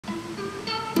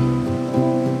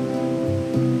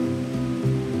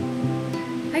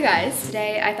Hi guys,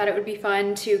 today I thought it would be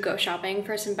fun to go shopping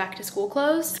for some back to school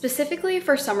clothes, specifically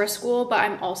for summer school, but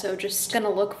I'm also just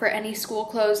gonna look for any school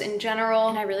clothes in general,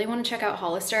 and I really want to check out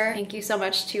Hollister. Thank you so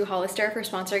much to Hollister for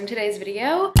sponsoring today's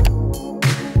video.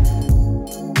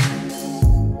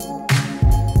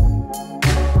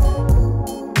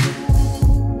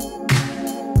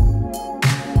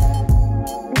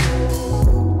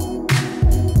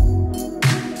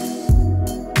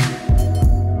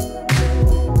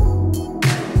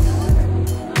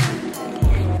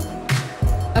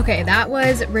 Okay, that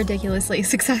was ridiculously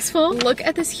successful. Look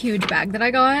at this huge bag that I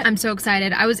got. I'm so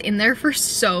excited. I was in there for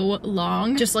so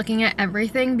long just looking at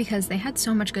everything because they had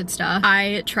so much good stuff.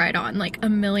 I tried on like a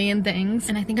million things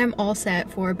and I think I'm all set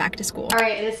for back to school. All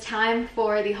right, it is time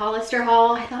for the Hollister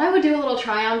haul. I thought I would do a little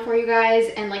try on for you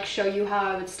guys and like show you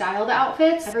how I would style the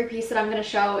outfits. Every piece that I'm gonna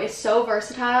show is so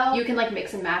versatile. You can like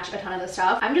mix and match a ton of the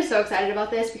stuff. I'm just so excited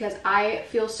about this because I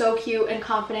feel so cute and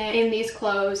confident in these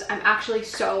clothes. I'm actually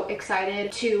so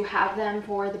excited to have them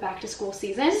for the back to school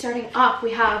season. Starting off,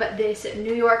 we have this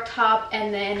New York top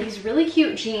and then these really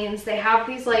cute jeans. They have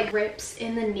these like rips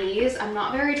in the knees. I'm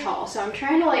not very tall, so I'm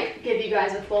trying to like give you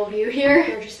guys a full view here.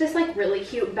 They're just this like really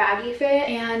cute baggy fit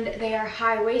and they are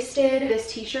high-waisted.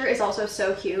 This t-shirt is also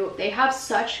so cute. They have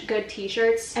such good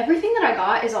t-shirts. Everything that I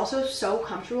got is also so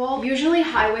comfortable. Usually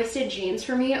high-waisted jeans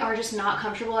for me are just not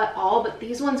comfortable at all, but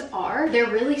these ones are. They're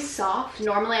really soft.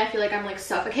 Normally I feel like I'm like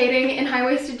suffocating in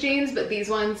high-waisted jeans, but these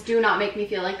ones do not make me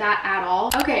feel like that at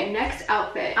all. Okay, next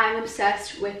outfit. I'm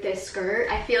obsessed with this skirt.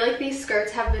 I feel like these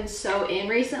skirts have been so in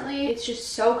recently. It's just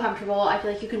so comfortable. I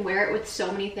feel like you can wear it with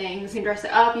so many things. You can dress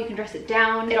it up, you can dress it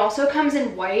down. It also comes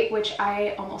in white, which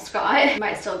I almost got. I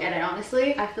might still get it,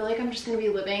 honestly. I feel like I'm just gonna be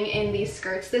living in these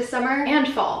skirts this summer and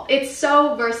fall. It's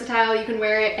so versatile. You can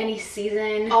wear it any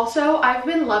season. Also, I've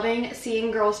been loving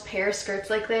seeing girls pair skirts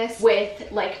like this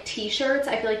with like t-shirts.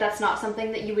 I feel like that's not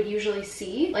something that you would usually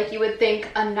see. Like you would think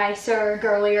a nicer,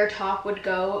 girlier top would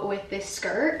go with this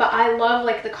skirt, but I love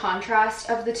like the contrast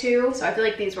of the two, so I feel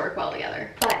like these work well together.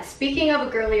 But speaking of a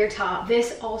girlier top,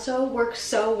 this also works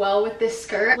so well with this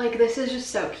skirt. Like this is just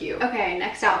so cute. Okay,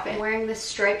 next outfit. I'm wearing this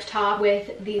striped top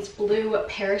with these blue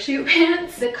parachute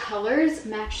pants. The colors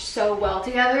match so well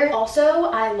together. Also,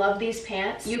 I love these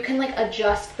pants. You can like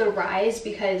adjust the rise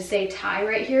because they tie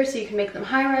right here, so you can make them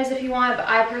high rise if you want, but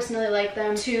I personally like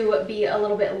them to be a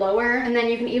little bit lower, and then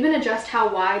you can even adjust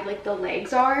how wide like the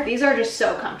legs are. These are just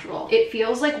so comfortable. It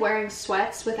feels like wearing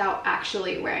sweats without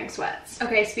actually wearing sweats.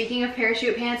 Okay, speaking of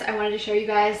parachute pants, I wanted to show you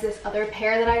guys this other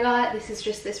pair that I got. This is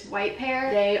just this white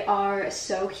pair. They are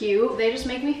so cute. They just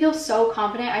make me feel so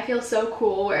confident. I feel so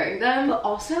cool wearing them. But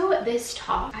also this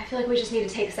top, I feel like we just need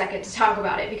to take a second to talk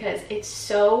about it because it's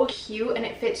so cute and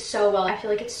it fits so well. I feel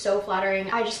like it's so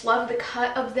flattering. I just love the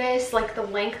cut of this. Like the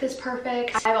length is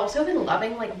perfect. I've also been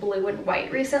loving like blue and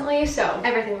white recently, so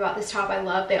everything about this top I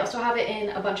love. They also have it in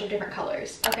a bunch of different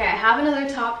colors. Okay, I have another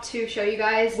top to show you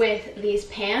guys with these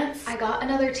pants. I got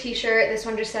another t-shirt. This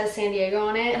one just says San Diego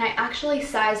on it, and I actually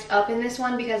sized up in this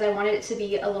one because I wanted it to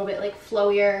be a little bit like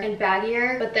flowier and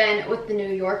baggier, but then with the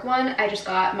New York one, I just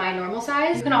got my normal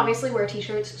size. You can obviously wear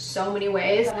t-shirts so many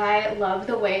ways, but I love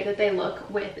the way that they look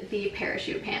with the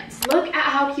parachute pants. Look at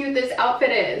how cute this outfit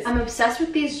is. I'm obsessed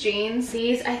with these jeans.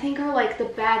 These I think are like the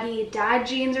baggy dad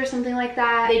jeans or something like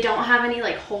that. They don't have any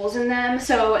like holes in them,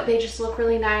 so they just look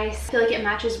really nice. I feel like it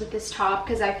matches with this top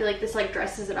because I feel like this like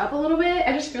dresses it up a little bit.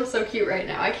 I just feel so cute right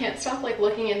now. I can't stop like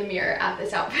looking in the mirror at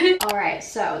this outfit. All right,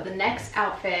 so the next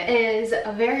outfit is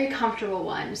a very comfortable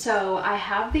one. So I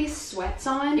have these sweats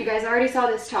on. You guys already saw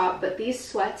this top, but these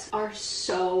sweats are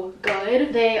so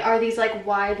good. They are these like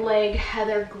wide leg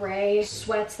heather gray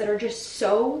sweats that are just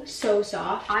so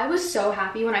soft. I was so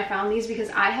happy when I found these because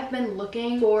I have been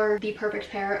looking for the perfect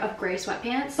pair of gray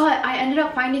sweatpants, but I ended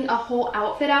up finding a whole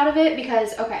outfit out of it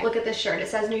because, okay, look at this shirt. It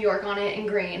says New York on it in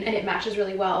green and it matches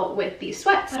really well with these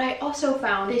sweats. But I also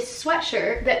found this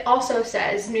sweatshirt that also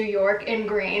says New York in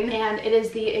green, and it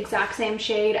is the exact same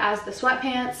shade as the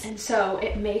sweatpants, and so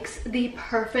it makes the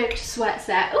perfect sweat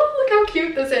set. Oh, look how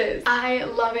cute this is. I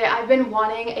love it. I've been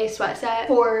wanting a sweat set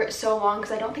for so long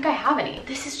because I don't think I have any.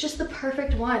 This is just the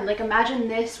perfect one. Like imagine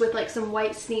this with like some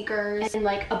white sneakers and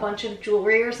like a bunch of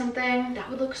jewelry or something. That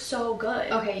would look so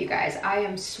good. Okay, you guys, I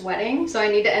am sweating wedding, so I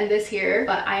need to end this here.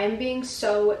 But I am being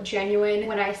so genuine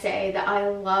when I say that I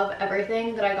love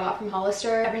everything that I got from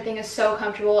Hollister. Everything is so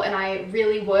comfortable, and I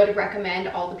really would recommend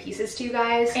all the pieces to you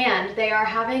guys. And they are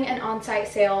having an on-site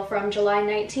sale from July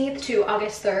 19th to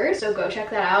August 3rd, so go check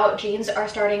that out. Jeans are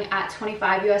starting at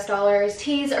 $25 US,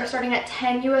 tees are starting at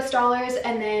 $10 US,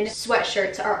 and then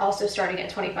sweatshirts are also starting at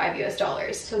 $25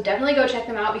 US. So definitely go check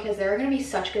them out because there are going to be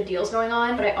such good deals going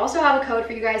on. But I also have a code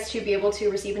for you guys to be able to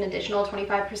receive an additional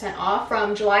 25% off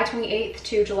from July 28th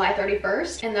to July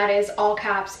 31st, and that is all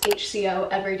caps HCO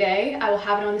every day. I will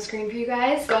have it on the screen for you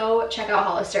guys. Go check out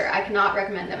Hollister. I cannot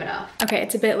recommend them enough. Okay,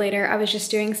 it's a bit later. I was just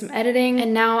doing some editing,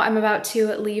 and now I'm about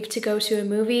to leave to go to a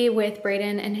movie with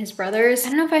Brayden and his brothers. I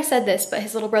don't know if I said this, but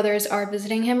his little brothers are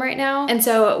visiting him right now, and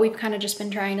so we've kind of just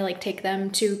been trying to like take them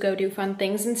to go do fun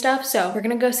things and stuff. So we're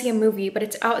gonna go see a movie, but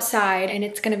it's outside and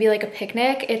it's gonna be like a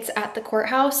picnic. It's at the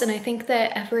courthouse, and I think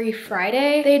that every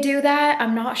Friday they do that.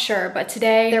 I'm not sure, but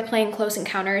today they're playing Close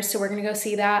Encounters, so we're gonna go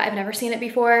see that. I've never seen it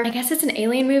before. I guess it's an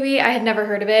alien movie. I had never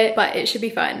heard of it, but it should be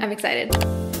fun. I'm excited.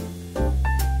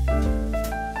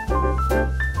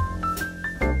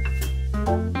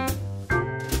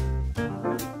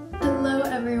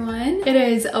 It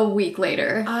is a week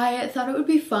later. I thought it would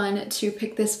be fun to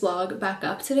pick this vlog back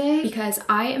up today because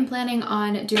I am planning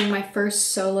on doing my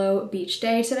first solo beach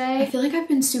day today. I feel like I've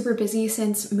been super busy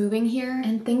since moving here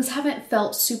and things haven't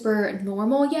felt super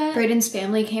normal yet. Brayden's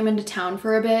family came into town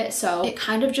for a bit, so it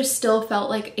kind of just still felt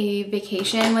like a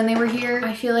vacation when they were here.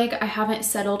 I feel like I haven't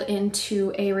settled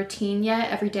into a routine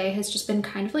yet. Every day has just been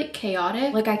kind of like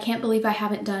chaotic. Like I can't believe I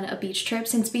haven't done a beach trip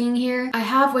since being here. I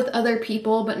have with other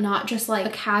people, but not just like a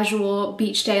casual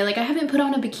beach day. Like I haven't put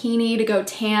on a bikini to go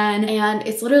tan, and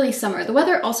it's literally summer. The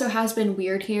weather also has been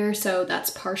weird here, so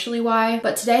that's partially why.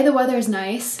 But today the weather is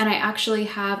nice, and I actually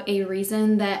have a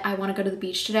reason that I want to go to the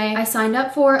beach today. I signed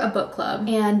up for a book club,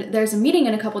 and there's a meeting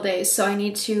in a couple days, so I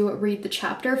need to read the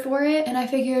chapter for it, and I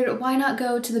figured why not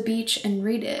go to the beach and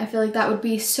read it? I feel like that would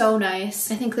be so nice.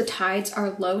 I think the tides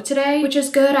are low today, which is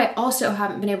good. I also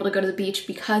haven't been able to go to the beach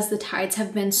because the tides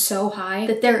have been so high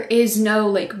that there is no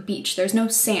like beach. There's no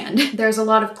sand. There's a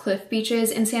lot of cliff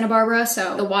beaches in Santa Barbara,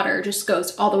 so the water just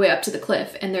goes all the way up to the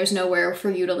cliff and there's nowhere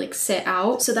for you to like sit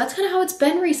out. So that's kind of how it's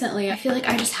been recently. I feel like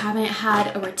I just haven't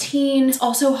had a routine. It's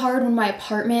also hard when my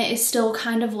apartment is still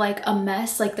kind of like a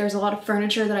mess. Like there's a lot of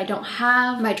furniture that I don't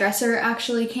have. My dresser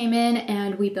actually came in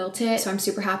and we built it, so I'm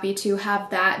super happy to have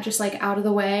that just like out of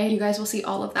the way. You guys will see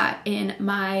all of that in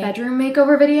my bedroom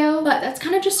makeover video, but that's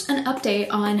kind of just an update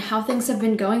on how things have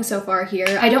been going so far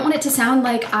here. I don't want it to sound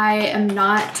like I am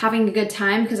not having a good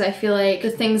time because I feel like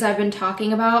the things I've been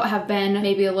talking about have been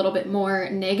maybe a little bit more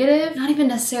negative. Not even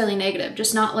necessarily negative,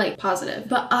 just not like positive.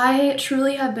 But I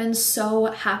truly have been so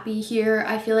happy here.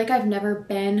 I feel like I've never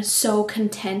been so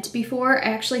content before.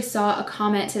 I actually saw a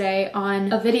comment today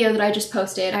on a video that I just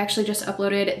posted. I actually just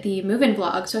uploaded the move-in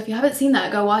vlog, so if you haven't seen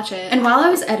that, go watch it. And while I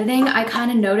was editing, I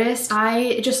kind of noticed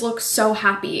I just looked so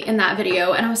happy in that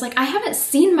video, and I was like, I haven't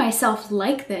seen myself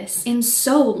like this in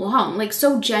so long, like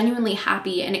so genuinely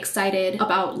happy and excited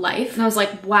about life. And I was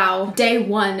like, wow, day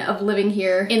one of living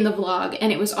here in the vlog,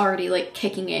 and it was already like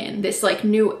kicking in this like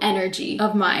new energy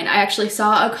of mine. I actually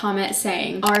saw a comment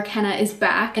saying our Kenna is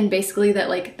back, and basically that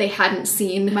like they hadn't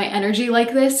seen my energy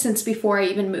like this since before I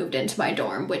even moved into my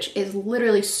dorm, which is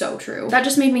literally so true. That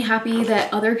just made me happy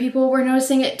that other people were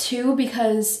noticing it too,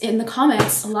 because in the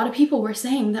comments a lot of people were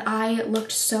saying that I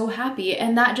looked so happy,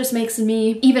 and that just makes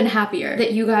me even happier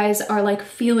that you guys are like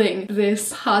feeling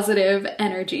this positive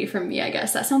energy from me. I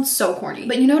guess that sounds so corny,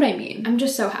 but you know what I mean. I'm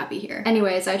just so happy here.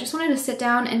 Anyways, I just wanted to sit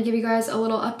down and give you guys a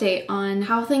little update on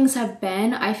how things have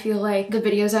been. I feel like the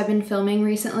videos I've been filming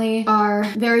recently are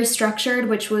very structured,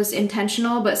 which was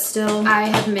intentional, but still I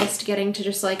have missed getting to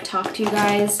just like talk to you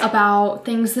guys about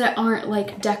things that aren't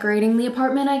like decorating the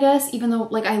apartment, I guess, even though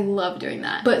like I love doing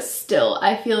that. But still,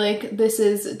 I feel like this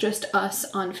is just us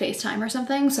on FaceTime or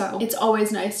something, so it's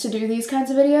always nice to do these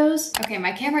kinds of videos. Okay,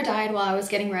 my camera died while I was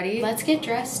getting ready. Let's get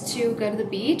dressed to go to the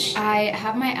beach. I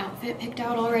have my outfit picked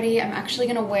out already. I'm actually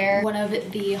gonna wear one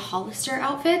of the Hollister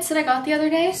outfits that I got the other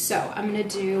day. So I'm gonna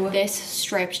do this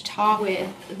striped top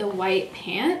with the white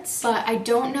pants, but I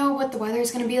don't know what the weather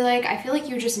is gonna be like. I feel like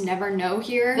you just never know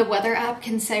here. The weather app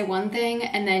can say one thing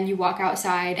and then you walk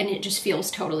outside and it just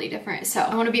feels totally different. So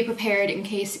I wanna be prepared in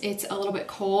case it's a little bit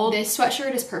cold. This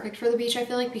sweatshirt is perfect for the beach, I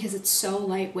feel like, because it's so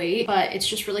lightweight, but it's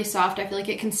just really soft. I feel like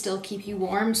it can still keep you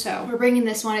warm. So we're bringing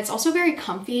this one. It's also very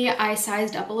comfy. I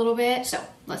sized up a little bit, so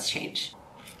let's change.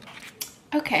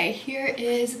 Okay, here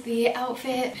is the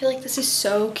outfit. I feel like this is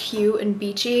so cute and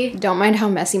beachy. Don't mind how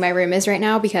messy my room is right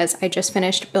now because I just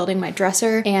finished building my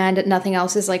dresser and nothing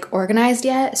else is like organized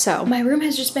yet. So my room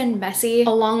has just been messy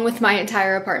along with my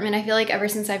entire apartment. I feel like ever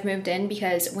since I've moved in,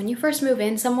 because when you first move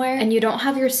in somewhere and you don't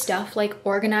have your stuff like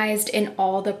organized in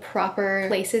all the proper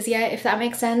places yet, if that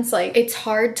makes sense, like it's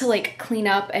hard to like clean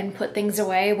up and put things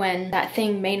away when that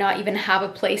thing may not even have a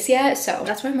place yet. So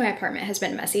that's why my apartment has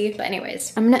been messy. But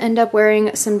anyways, I'm gonna end up wearing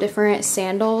some different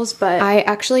sandals, but I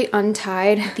actually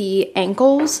untied the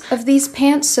ankles of these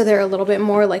pants so they're a little bit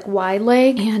more like wide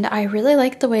leg, and I really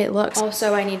like the way it looks.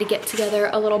 Also, I need to get together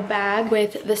a little bag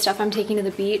with the stuff I'm taking to the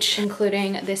beach,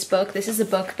 including this book. This is a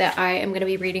book that I am going to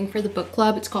be reading for the book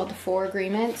club. It's called The 4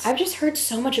 Agreements. I've just heard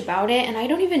so much about it and I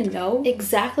don't even know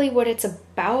exactly what it's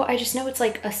about. I just know it's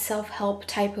like a self-help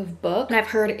type of book and I've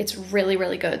heard it's really,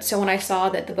 really good. So when I saw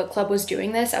that the book club was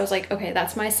doing this, I was like, okay,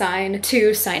 that's my sign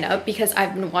to sign up because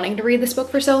I've been wanting to read this book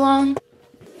for so long.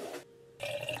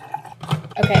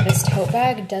 Okay, this tote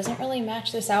bag doesn't really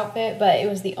match this outfit, but it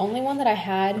was the only one that I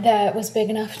had that was big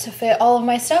enough to fit all of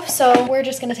my stuff, so we're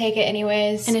just gonna take it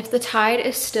anyways. And if the tide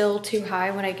is still too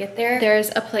high when I get there,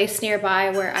 there's a place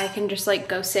nearby where I can just like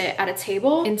go sit at a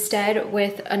table instead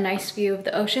with a nice view of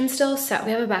the ocean still, so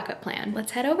we have a backup plan.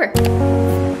 Let's head over.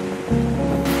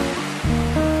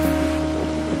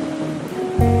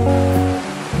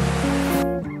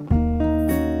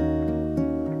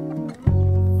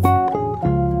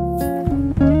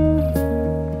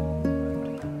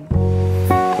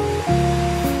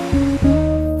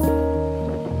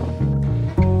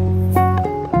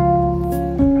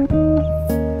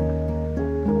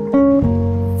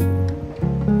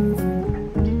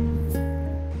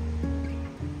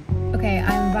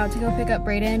 To go pick up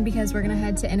Brayden because we're gonna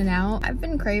head to In-N-Out. I've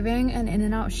been craving an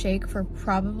In-N-Out shake for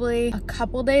probably a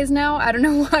couple days now. I don't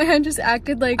know why I just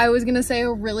acted like I was gonna say a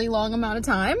really long amount of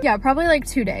time. Yeah, probably like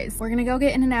 2 days. We're gonna go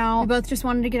get In-N-Out. We both just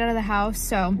wanted to get out of the house,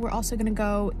 so we're also gonna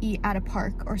go eat at a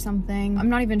park or something. I'm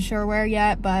not even sure where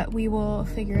yet, but we will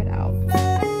figure it out.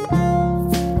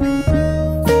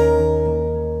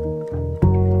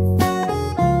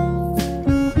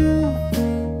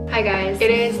 Hi guys, it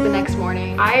is the next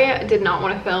morning. I did not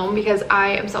want to film because I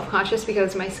am self-conscious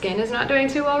because my skin is not doing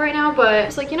too well right now, but I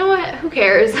was like, you know what, who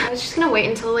cares? I was just gonna wait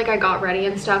until like I got ready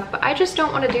and stuff, but I just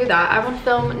don't want to do that. I want to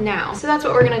film now. So that's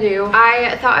what we're gonna do.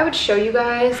 I thought I would show you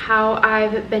guys how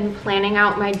I've been planning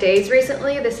out my days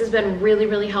recently. This has been really,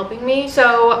 really helping me.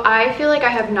 So I feel like I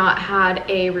have not had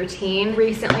a routine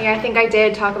recently. I think I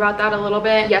did talk about that a little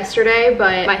bit yesterday,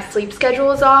 but my sleep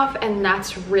schedule is off and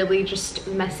that's really just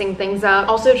messing things up.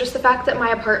 Also, just the fact that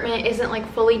my apartment isn't like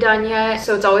fully done yet,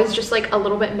 so it's always just like a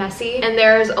little bit messy, and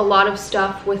there's a lot of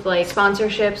stuff with like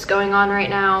sponsorships going on right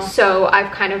now, so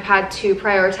I've kind of had to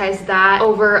prioritize that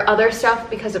over other stuff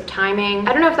because of timing.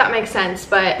 I don't know if that makes sense,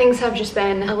 but things have just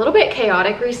been a little bit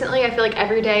chaotic recently. I feel like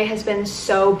every day has been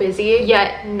so busy,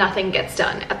 yet nothing gets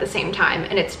done at the same time,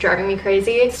 and it's driving me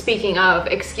crazy. Speaking of,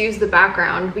 excuse the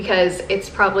background because it's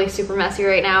probably super messy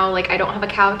right now. Like, I don't have a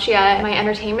couch yet. My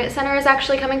entertainment center is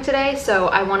actually coming today, so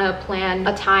I want to plan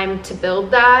a time to build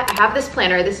that. I have this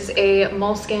planner. This is a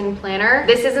moleskin planner.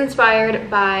 This is inspired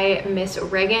by Miss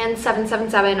Reagan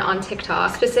 777 on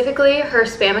TikTok. Specifically, her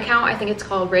spam account, I think it's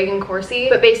called Reagan Corsi,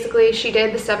 but basically she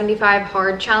did the 75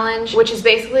 hard challenge, which is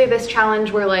basically this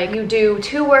challenge where like you do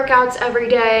 2 workouts every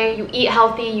day, you eat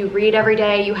healthy, you read every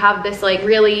day, you have this like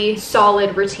really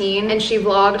solid routine, and she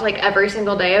vlogged like every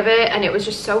single day of it, and it was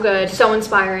just so good, so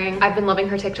inspiring. I've been loving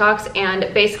her TikToks,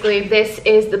 and basically this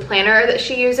is the planner that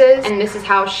she uses, and this is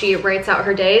how she writes out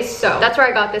her days. So that's where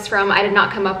I got this from. I did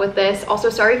not come up with this. Also,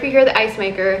 sorry if you hear the ice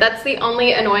maker. That's the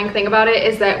only annoying thing about it,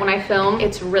 is that when I film,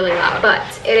 it's really loud. But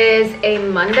it is a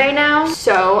Monday now,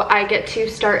 so I get to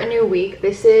start a new week.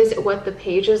 This is what the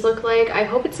pages look like. I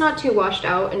hope it's not too washed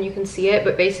out and you can see it,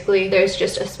 but basically there's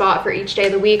just a spot for each day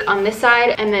of the week on this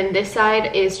side, and then this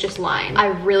side is just lined. I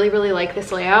really, really like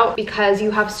this layout because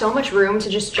you have so much room to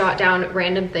just jot down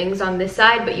random things on this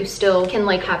side, but you still can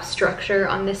like have structure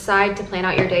on this side to plan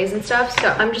out your days and stuff. So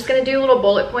I'm just gonna do little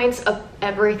bullet points of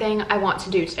everything I want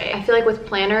to do today. I feel like with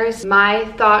planners, my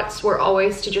thoughts were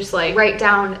always to just like write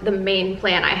down the main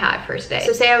plan I had for today.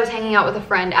 So say I was hanging out with a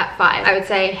friend at 5, I would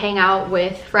say hang out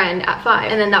with friend at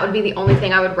 5, and then that would be the only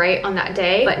thing I would write on that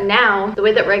day. But now the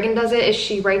way that Reagan does it is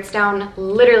she writes down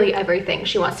literally everything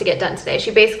she wants to get done today. She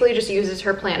basically just uses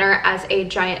her planner as a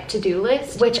giant to-do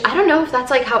list, which I don't know if that's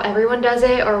like how everyone does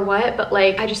it or what, but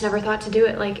like I just never thought to do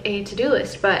it like a to-do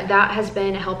list. But that has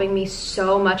been helping me me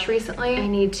so much recently. I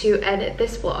need to edit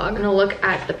this vlog. I'm gonna look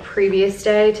at the previous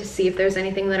day to see if there's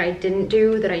anything that I didn't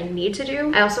do that I need to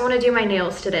do. I also want to do my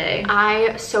nails today.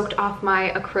 I soaked off my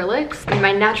acrylics in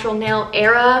my natural nail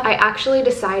era. I actually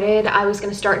decided I was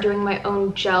gonna start doing my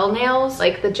own gel nails,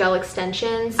 like the gel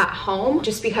extensions at home,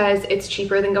 just because it's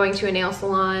cheaper than going to a nail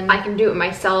salon. I can do it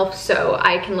myself, so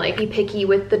I can like be picky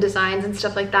with the designs and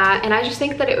stuff like that. And I just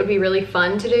think that it would be really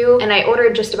fun to do. And I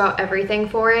ordered just about everything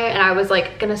for it. And I was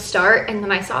like gonna start, and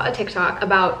then I saw a TikTok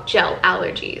about gel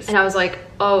allergies. And I was like,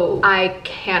 oh, I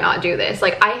cannot do this.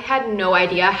 Like, I had no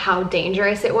idea how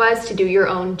dangerous it was to do your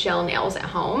own gel nails at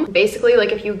home. Basically,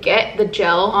 like if you get the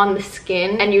gel on the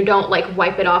skin and you don't like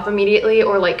wipe it off immediately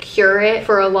or like cure it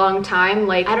for a long time,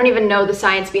 like I don't even know the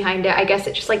science behind it. I guess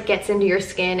it just like gets into your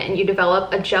skin and you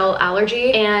develop a gel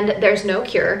allergy, and there's no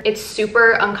cure. It's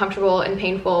super uncomfortable and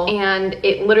painful, and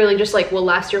it literally just like will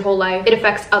last your whole life. It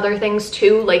affects other things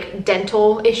too, like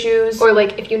dental issues, or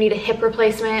like if you need a hip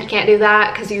replacement, you can't do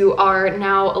that because you are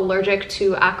now allergic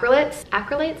to acrylates.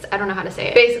 I don't know how to say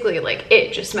it. Basically, like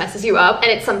it just messes you up,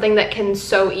 and it's something that can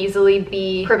so easily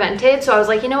be prevented. So I was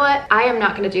like, you know what? I am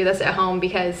not gonna do this at home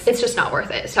because it's just not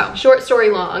worth it. So short story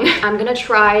long, I'm gonna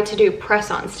try to do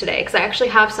press-ons today because I actually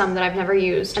have some that I've never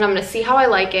used, and I'm gonna see how I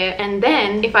like it. And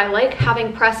then if I like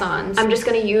having press-ons, I'm just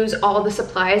gonna use all the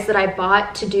supplies that I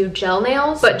bought to do gel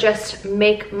nails, but just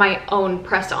make my own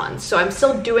press-ons. So I'm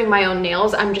still doing my own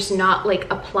nails. I'm just not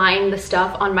like applying the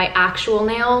stuff on my actual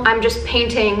nail. I'm just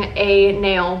painting a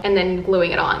nail and then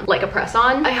gluing it on like a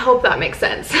press-on. I hope that makes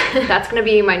sense. That's gonna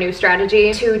be my new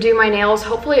strategy to do my nails.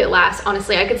 Hopefully it lasts.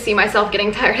 Honestly, I could see myself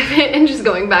getting tired of it and just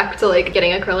going back to like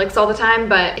getting acrylics all the time,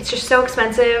 but it's just so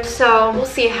expensive. So we'll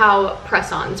see how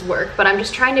press-ons work, but I'm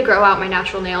just trying to grow out my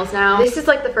natural nails now. This is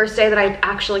like the first day that I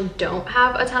actually don't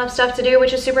have a ton of stuff to do,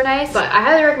 which is super nice, but I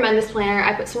highly recommend this planner.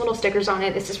 I put some little stickers on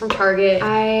it. This is from Target.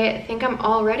 I think I'm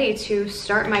all ready to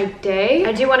start my day.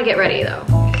 I do want to get ready though.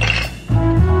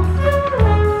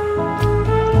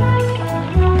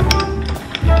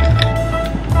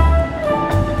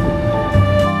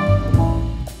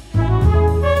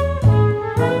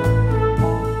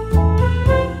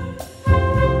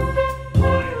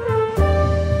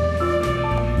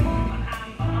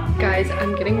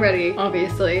 I'm getting ready,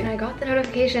 obviously. And I got the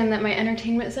notification that my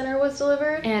entertainment center was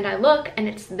delivered, and I look and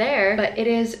it's there, but it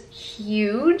is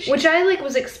huge, which I like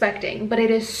was expecting, but it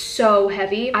is so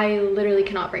heavy. I literally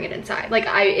cannot bring it inside. Like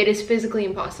it is physically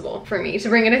impossible for me to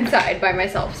bring it inside by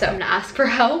myself. So I'm gonna ask for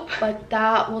help, but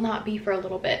that will not be for a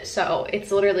little bit. So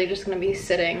it's literally just gonna be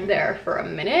sitting there for a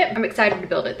minute. I'm excited to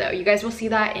build it though. You guys will see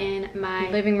that in my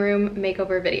living room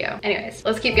makeover video. Anyways,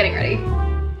 let's keep getting ready.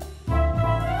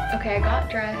 Okay, I got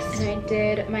dressed and I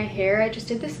did my hair. I just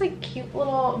did this like cute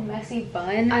little messy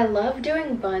bun. I love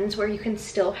doing buns where you can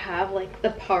still have like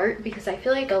the part, because I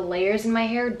feel like the layers in my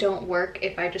hair don't work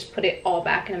if I just put it all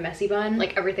back in a messy bun.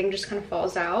 Like everything just kind of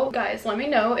falls out. Guys, let me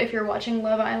know if you're watching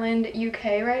Love Island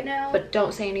UK right now, but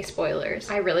don't say any spoilers.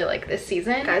 I really like this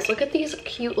season. Guys, look at these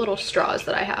cute little straws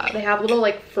that I have. They have little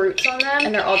like fruits on them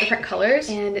and they're all different colors,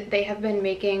 and they have been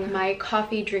making my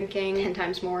coffee drinking 10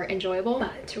 times more enjoyable.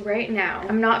 But right now,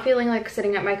 I'm not feeling like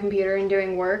sitting at my computer and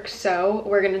doing work, so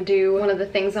we're gonna do one of the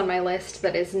things on my list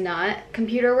that is not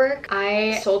computer work.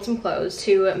 I sold some clothes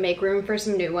to make room for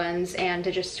some new ones and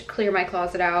to just clear my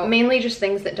closet out, mainly just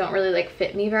things that don't really like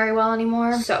fit me very well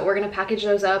anymore. So we're gonna package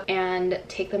those up and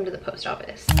take them to the post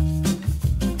office.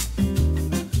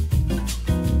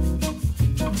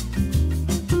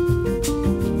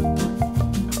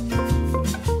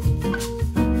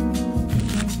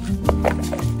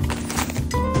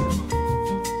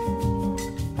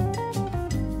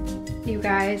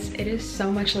 Guys, it is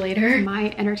so much later.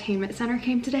 My entertainment center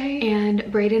came today and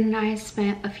Brayden and I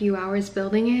spent a few hours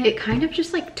building it. It kind of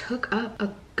just like took up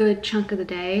a good chunk of the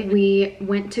day. We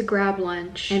went to grab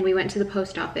lunch and we went to the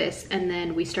post office and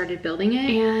then we started building it,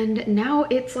 and now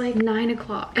it's like 9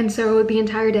 o'clock, and so the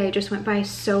entire day just went by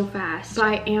so fast. So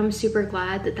I am super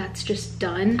glad that that's just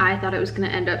done. I thought it was gonna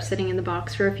end up sitting in the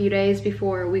box for a few days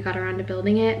before we got around to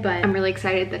building it, but I'm really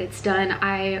excited that it's done.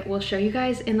 I will show you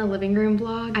guys in the living room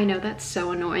vlog. I know that's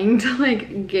so annoying to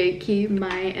like gatekeep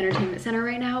my entertainment center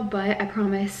right now, but I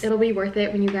promise it'll be worth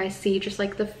it when you guys see just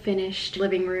like the finished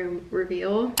living room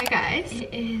reveal. Hi guys,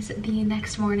 it is the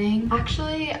next morning,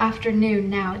 actually afternoon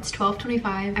now. It's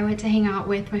 12:25. I went to hang out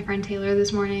with my friend Taylor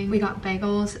this morning. We got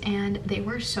bagels and they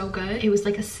were so good. It was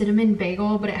like a cinnamon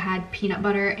bagel, but it had peanut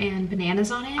butter and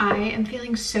bananas on it. I am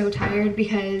feeling so tired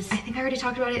because I think I already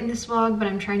talked about it in this vlog, but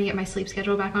I'm trying to get my sleep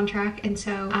schedule back on track, and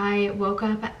so I woke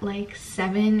up at like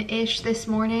 7-ish this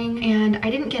morning and I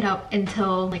didn't get up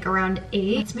until like around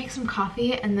 8. Let's make some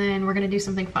coffee and then we're gonna do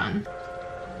something fun.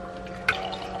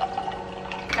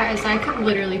 Guys, I could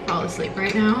literally fall asleep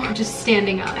right now just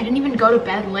standing up. I didn't even go to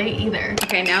bed late either.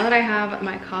 Okay, now that I have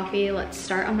my coffee, let's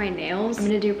start on my nails. I'm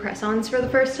gonna do press-ons for the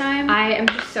first time. I am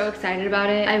just so excited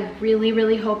about it. I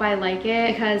really hope I like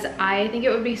it because I think it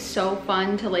would be so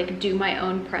fun to like do my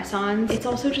own press-ons. It's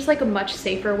also just like a much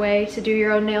safer way to do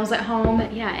your own nails at home.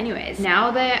 But yeah, anyways,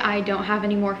 now that I don't have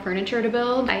any more furniture to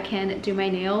build, I can do my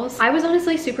nails. I was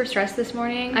honestly super stressed this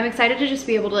morning. I'm excited to just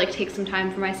be able to like take some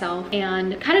time for myself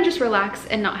and kind of just relax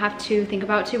and not have to think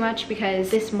about too much, because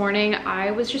this morning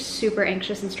I was just super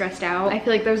anxious and stressed out. I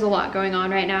feel like there's a lot going on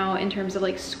right now in terms of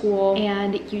like school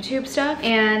and YouTube stuff,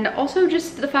 and also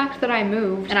just the fact that I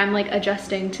moved and I'm like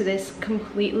adjusting to this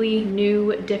completely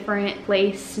new, different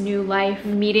place, new life,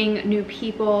 meeting new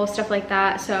people, stuff like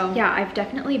that. So yeah, I've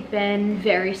definitely been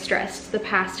very stressed the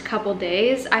past couple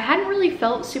days. I hadn't really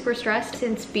felt super stressed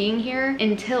since being here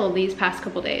until these past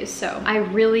couple days. So I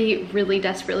really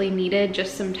desperately needed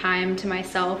just some time to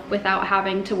myself without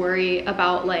having to worry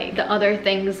about like the other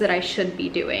things that I should be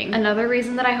doing. Another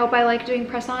reason that I hope I like doing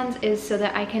press-ons is so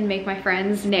that I can make my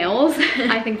friends nails.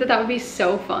 I think that that would be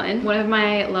so fun. One of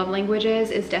my love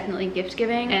languages is definitely gift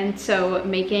giving, and so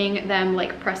making them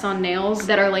like press-on nails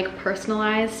that are like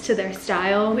personalized to their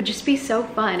style would just be so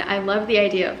fun. I love the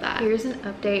idea of that. Here's an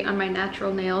update on my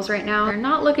natural nails right now. They're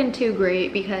not looking too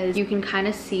great because you can kind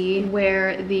of see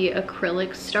where the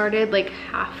acrylic started like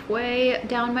halfway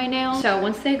down my nail. So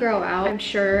once they grow out, I'm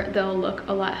sure they'll look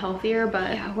a lot healthier,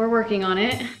 but yeah, we're working on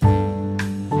it.